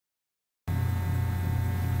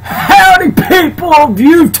Howdy people of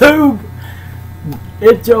YouTube!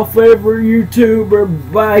 It's your favorite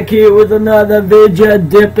YouTuber back here with another video.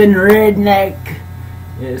 Dipping Redneck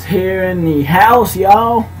is here in the house,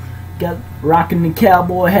 y'all. Got rocking the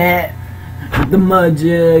cowboy hat, the mud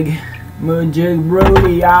jug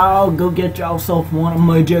Brody, y'all. Go get yourself one at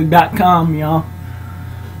mudjug.com, y'all.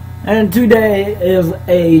 And today is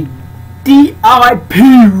a DIP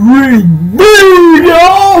review,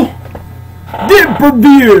 y'all. Dip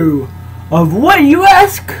review of what, you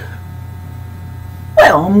ask?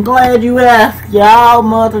 Well, I'm glad you asked, y'all,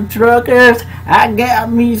 mother truckers. I got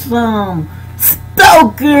me some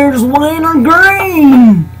Stokers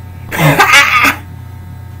wintergreen.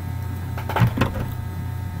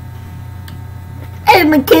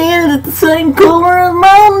 And the can is the same color as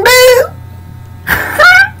mine do.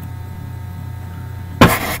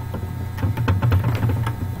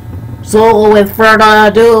 So, with further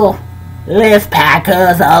ado, let's pack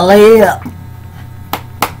us a lip.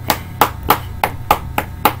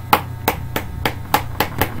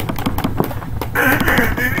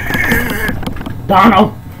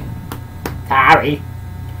 Donald. Sorry.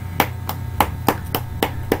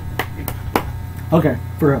 Okay,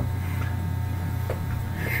 for real.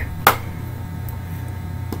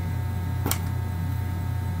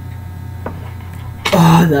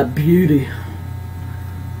 Oh, that beauty.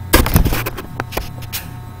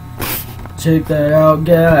 Check that out,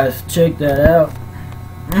 guys. Check that out.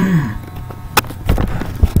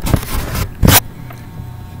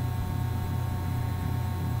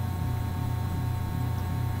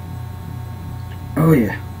 Oh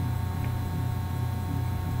yeah.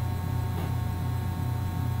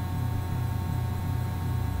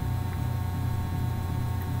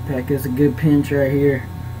 Pack is a good pinch right here.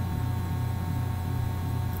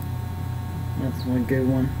 That's one good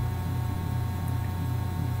one.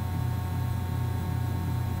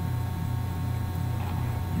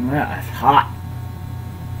 That's hot.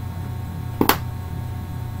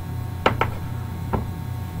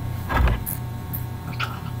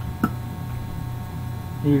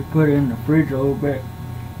 You put it in the fridge a little bit.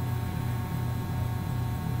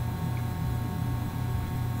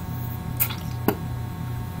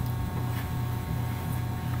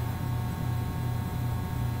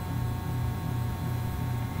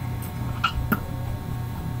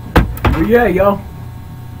 But yeah, y'all,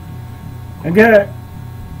 I got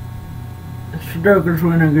stokers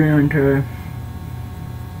wintergreen too.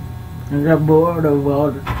 I got bored of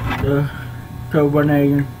all the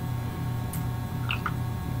Copenhagen.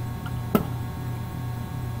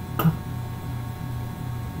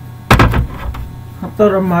 I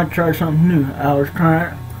thought I might try something new. I was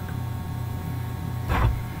trying.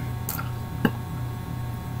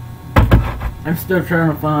 I'm still trying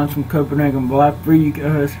to find some Copenhagen Black for you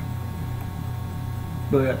guys,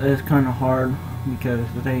 but it's kind of hard because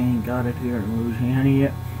they ain't got it here in Louisiana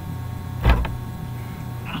yet.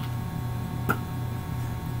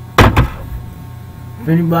 If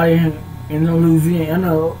anybody in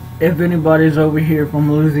Louisiana, if anybody's over here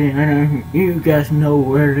from Louisiana, you guys know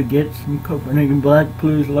where to get some Copenhagen Black,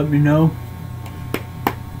 please let me know.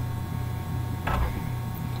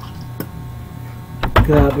 Cause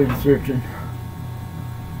I've been searching.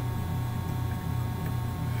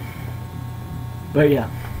 But yeah,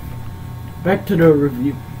 back to the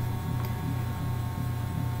review.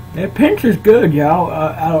 It pinches good,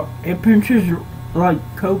 y'all. It pinches like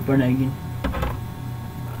Copenhagen.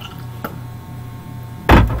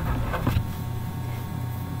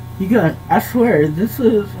 You guys, I swear, this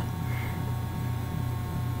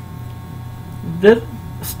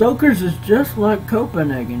Stokers is just like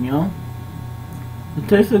Copenhagen, y'all. It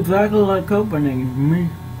tastes exactly like Copenhagen to me,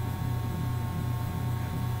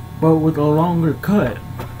 but with a longer cut.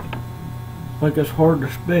 Like it's hard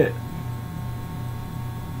to spit.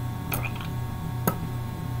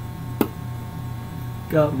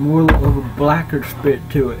 Got more of a blacker spit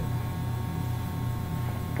to it,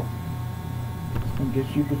 I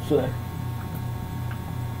guess you could say.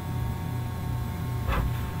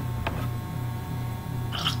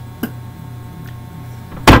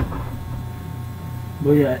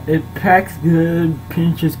 But yeah, it packs good,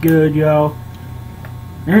 pinches good, y'all.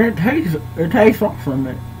 And it tastes awesome.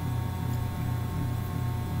 It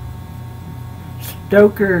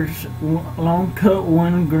Stokers long cut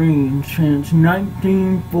wintergreen since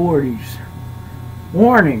 1940s.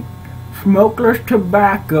 Warning: smokeless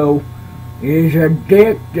tobacco is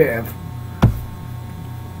addictive.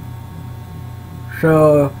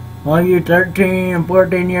 So all you 13 and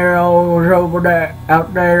 14-year-olds over there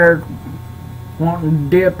out there wanting to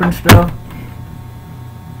dip and stuff,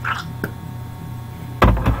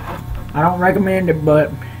 I don't recommend it,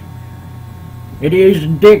 but It is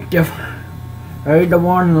addictive. Read the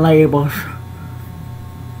warning labels.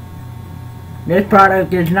 This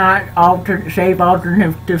product is not safe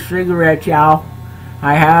alternative to cigarettes, y'all.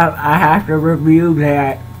 I have to review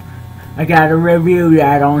that. I gotta review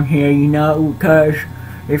that on here, you know, because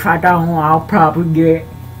if I don't, I'll probably get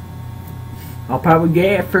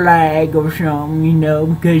a flag or something, you know,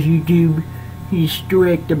 because YouTube is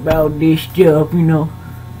strict about this stuff, you know.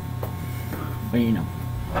 But you know,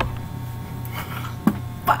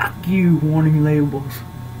 fuck you, warning labels.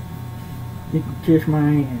 You can kiss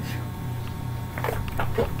my ass.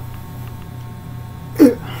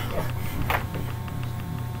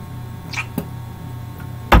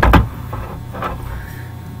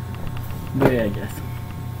 But yeah, I guess.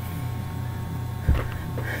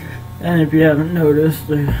 And if you haven't noticed,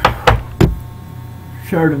 the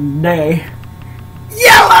shirt of the day,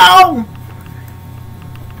 yellow!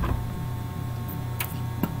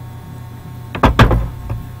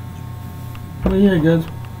 But yeah, guys,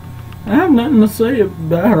 I have nothing to say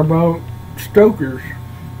bad about Stokers.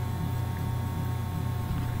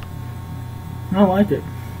 I like it.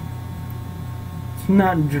 It's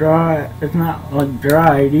not dry. It's not like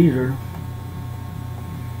dried either.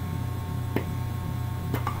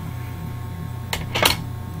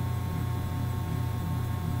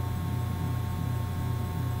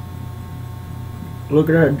 Look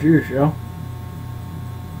at that juice, y'all.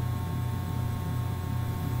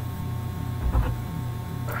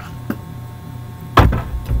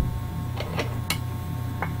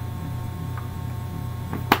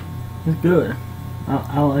 It's good.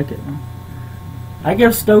 I like it. I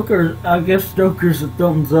give Stokers a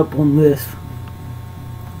thumbs up on this.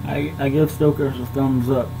 I give Stokers a thumbs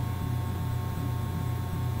up.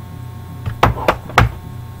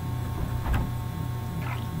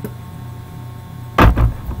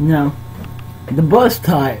 Now, the buzz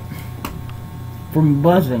type from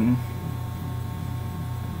buzzing.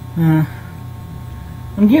 I'm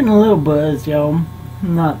getting a little buzz, y'all.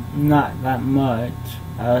 Not that much.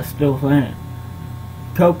 I still think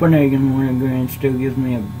Copenhagen wintergreen still gives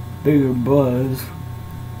me a bigger buzz.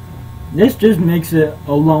 This just makes it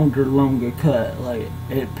a longer cut. Like,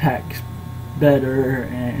 it packs better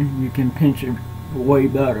and you can pinch it way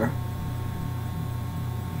better.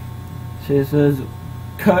 So it says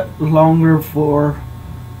cut longer for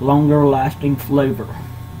longer lasting flavor.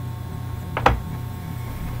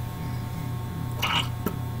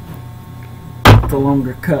 It's a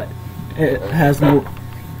longer cut. It has no,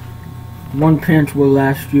 one pinch will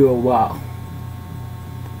last you a while.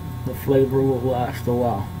 The flavor will last a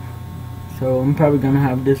while. So I'm probably gonna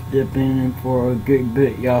have this dip in for a good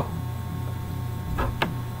bit, y'all.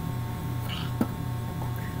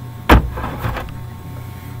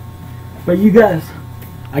 But you guys,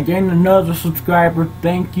 I gained another subscriber.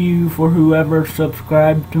 Thank you for whoever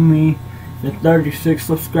subscribed to me. The 36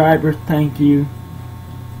 subscribers, thank you.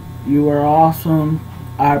 You are awesome.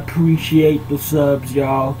 I appreciate the subs,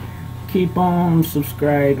 y'all. Keep on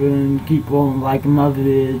subscribing, keep on liking my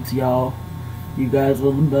vids, y'all. You guys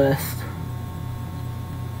are the best.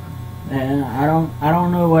 And I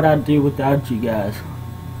don't know what I'd do without you guys.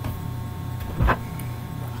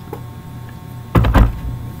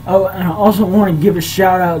 Oh, and I also want to give a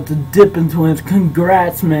shout out to Dippin' Twins.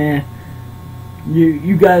 Congrats, man.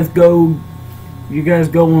 You guys go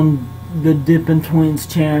on the Dippin' Twins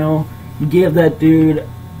channel. Give that dude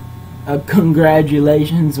a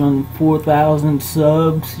congratulations on 4,000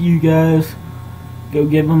 subs. You guys go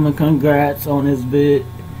give him a congrats on his vids.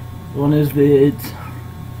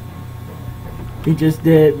 He just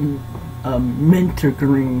did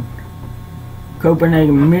wintergreen,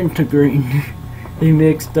 Copenhagen wintergreen. He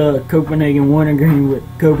mixed Copenhagen wintergreen with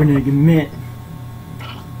Copenhagen mint.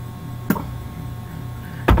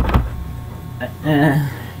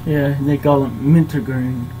 Yeah, they call it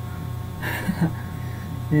wintergreen.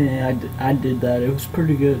 Yeah, I did that. It was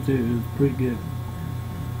pretty good too. It was pretty good.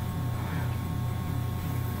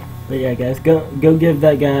 But yeah, guys, go give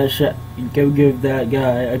that guy a shot. Go give that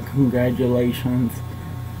guy a congratulations.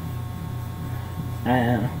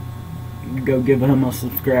 And go give him a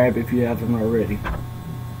subscribe if you haven't already.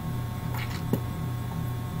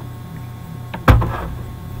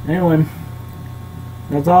 Anyway,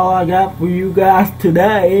 that's all I got for you guys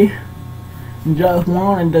today. Just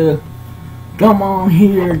wanted to come on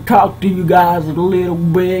here and talk to you guys a little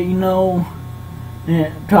bit, you know,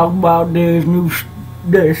 and talk about this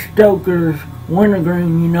Stokers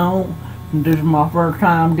wintergreen, you know. This is my first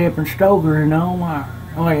time dipping Stokers, you know.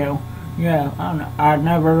 Well, yeah, I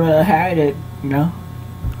never really had it, you know.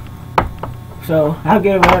 So I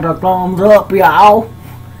give it a thumbs up, y'all.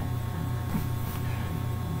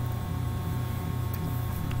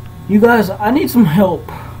 You guys, I need some help.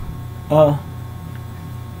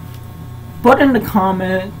 Put in the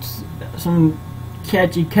comments some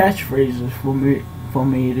catchy catchphrases for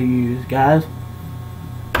me to use, guys.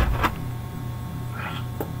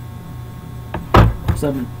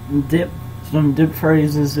 Some dip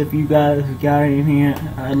phrases if you guys got any here.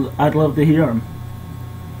 I'd love to hear them.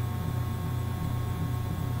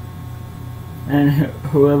 And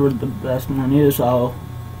whoever the best one is, I'll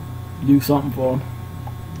do something for them.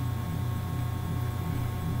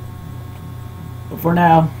 But for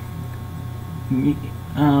now,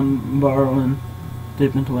 borrowing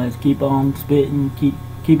dipping twins. Keep on spitting,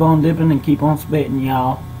 keep on dipping, and keep on spitting,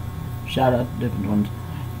 y'all. Shout out to dipping twins.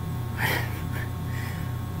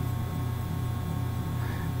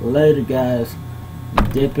 Later, guys.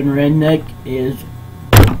 Dipping Redneck is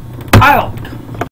out.